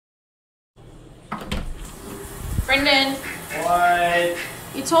Brendan. What?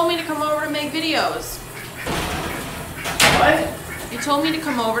 You told me to come over to make videos. What? You told me to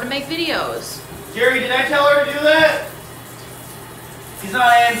come over to make videos. Jerry, did I tell her to do that? He's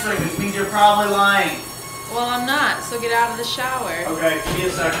not answering, which means you're probably lying. Well, I'm not, so get out of the shower. Okay, give me a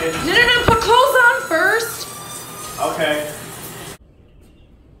second. No, put clothes on first. Okay.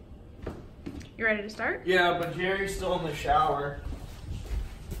 You ready to start? Yeah, but Jerry's still in the shower.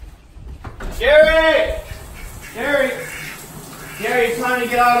 Jerry! Jerry! Jerry, it's time to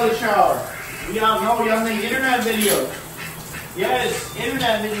get out of the shower. We gotta make internet videos. Yes,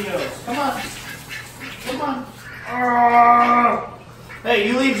 internet videos. Come on. Come on. Hey,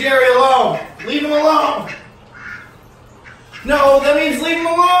 you leave Jerry alone. Leave him alone. No, that means leave him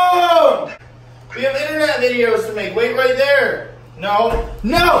alone. We have internet videos to make. Wait right there. No.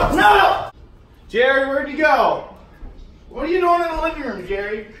 No! No! Jerry, where'd you go? What are you doing in the living room,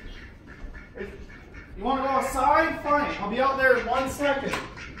 Jerry? You want to go outside? Fine. I'll be out there in 1 second.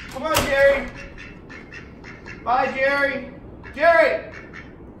 Come on, Jerry. Bye, Jerry. Jerry!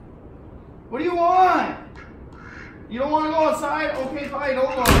 What do you want? You don't want to go outside? Okay, fine.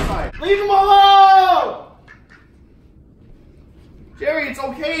 Don't go outside. Leave him alone! Jerry, it's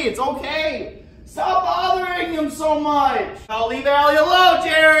okay. It's okay. Stop bothering him so much. I'll leave Allie alone,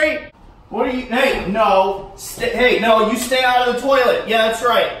 Jerry. What are you? Hey, no. Hey, no, you stay out of the toilet. Yeah, that's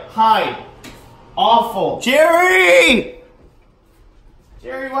right. Hide. Awful. Jerry!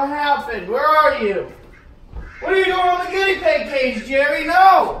 Jerry, what happened? Where are you? What are you doing on the guinea pig cage, Jerry?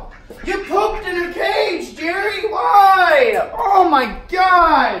 No! You pooped in a cage, Jerry! Why? Oh my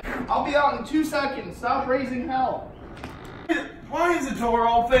God! I'll be out in 2 seconds. Stop raising hell. Why is the door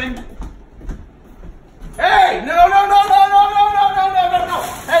open? Hey! No!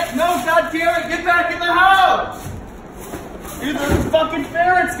 Hey, no, God damn it! Get back in the house! The fucking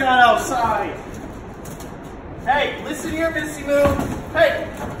ferrets got outside. Hey, listen here, Missy Moo. Hey,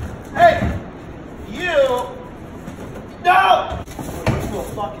 you. No! You little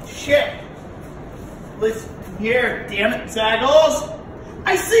fucking shit. Listen here, damn it, Zaggles.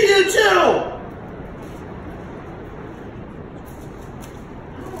 I see you too.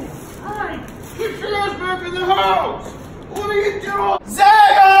 Hi. Get your ass back in the house. What are you doing?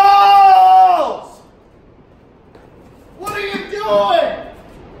 Zaggles! What are you doing?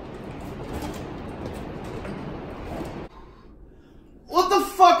 What the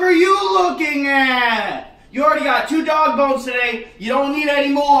fuck are you looking at? You already got 2 dog bones today. You don't need any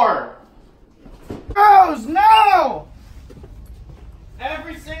more. Rose, no!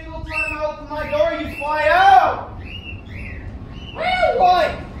 Every single time I open my door, you fly out. Well,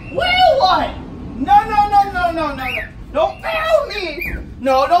 what? Well, what? No. Don't fail me.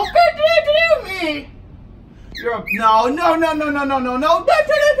 No, don't fail me. You're a, no.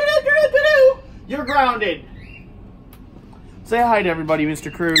 You're grounded. Say hi to everybody,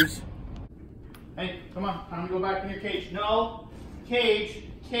 Mr. Cruz. Hey, come on. Time to go back in your cage. No. Cage.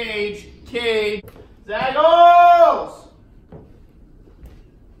 Zaggles!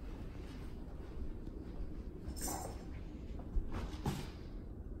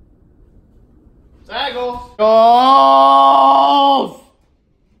 Zaggles! Zaggles!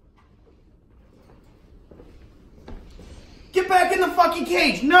 Get back in the fucking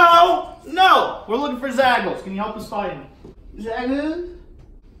cage! No! We're looking for Zaggles. Can you help us find him? Zaggles?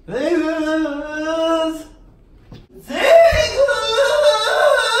 Zaggles! Zaggles!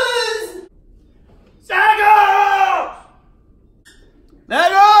 Zaggles!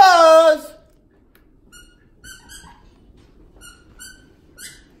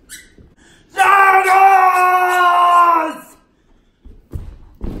 Zaggles!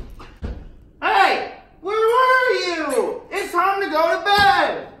 Hey! Where were you? It's time to go to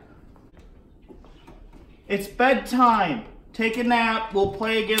bed! It's bedtime. Take a nap. We'll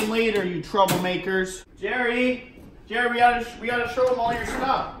play again later, you troublemakers. Jerry, we gotta show them all your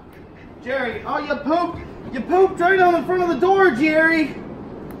stuff. Jerry, oh, you pooped right on the front of the door, Jerry.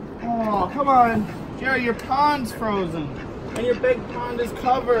 Oh, come on. Jerry, your pond's frozen. And your big pond is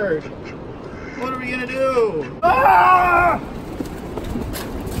covered. What are we gonna do? Ah!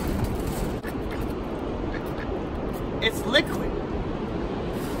 It's liquid.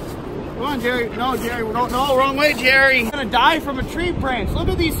 Come on, Jerry. No, Jerry, we don't. No, wrong way, Jerry. We're gonna die from a tree branch. Look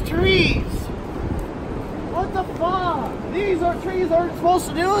at these trees. What the fuck? These trees aren't supposed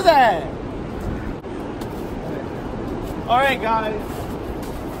to do that. All right, guys.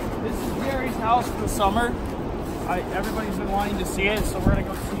 This is Jerry's house for the summer. Everybody's been wanting to see it, so we're gonna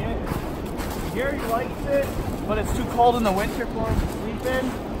go see it. Jerry likes it, but it's too cold in the winter for him to sleep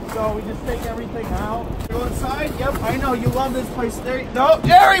in. So we just take everything out. Go inside? Yep, I know, you love this place. There. No,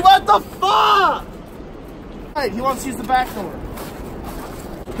 Jerry, what the fuck? Hey, he wants to use the back door.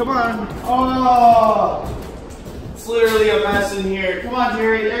 Come on. Oh, it's literally a mess in here. Come on,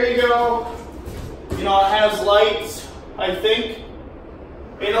 Jerry. There you go. You know, it has lights, I think.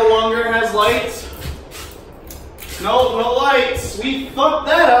 It no longer has lights. No lights. We fucked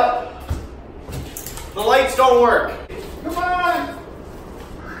that up. The lights don't work. Come on.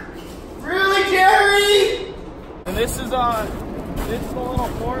 Really, Jerry? And this is the little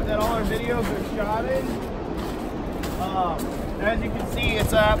fort that all our videos are shot in. As you can see,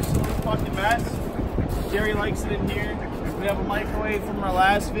 it's an absolute fucking mess. Jerry likes it in here. We have a microwave from our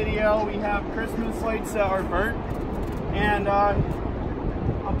last video. We have Christmas lights that are burnt. And a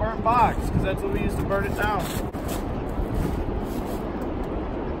burnt box, because that's what we used to burn it down.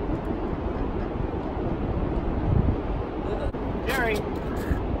 Jerry,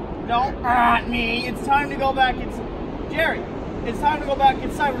 don't at me. It's time to go back inside. Jerry, it's time to go back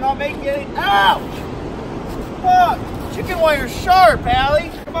inside. We're not making it. Ouch! Fuck! Chicken wire's sharp,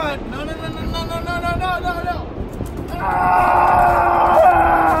 Allie. Come on. No.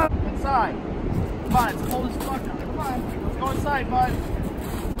 Ah! Inside. Come on, it's cold as fuck out there. Come on. Let's go inside, bud.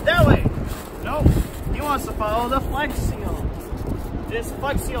 That way. Nope. He wants to follow the Flex Seal. This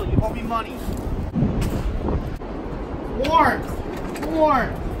Flex Seal, you owe me money. Warmth.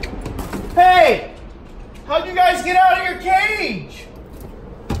 Hey! How'd you guys get out of your cage?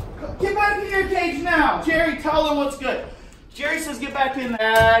 Get back in your cage now. Jerry, tell them what's good. Jerry says get back in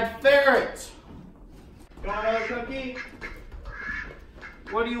there. Ferret. You want another cookie?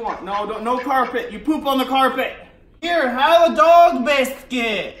 What do you want? No carpet. You poop on the carpet. Here, have a dog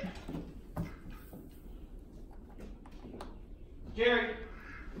biscuit. Jerry,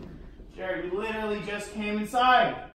 we literally just came inside.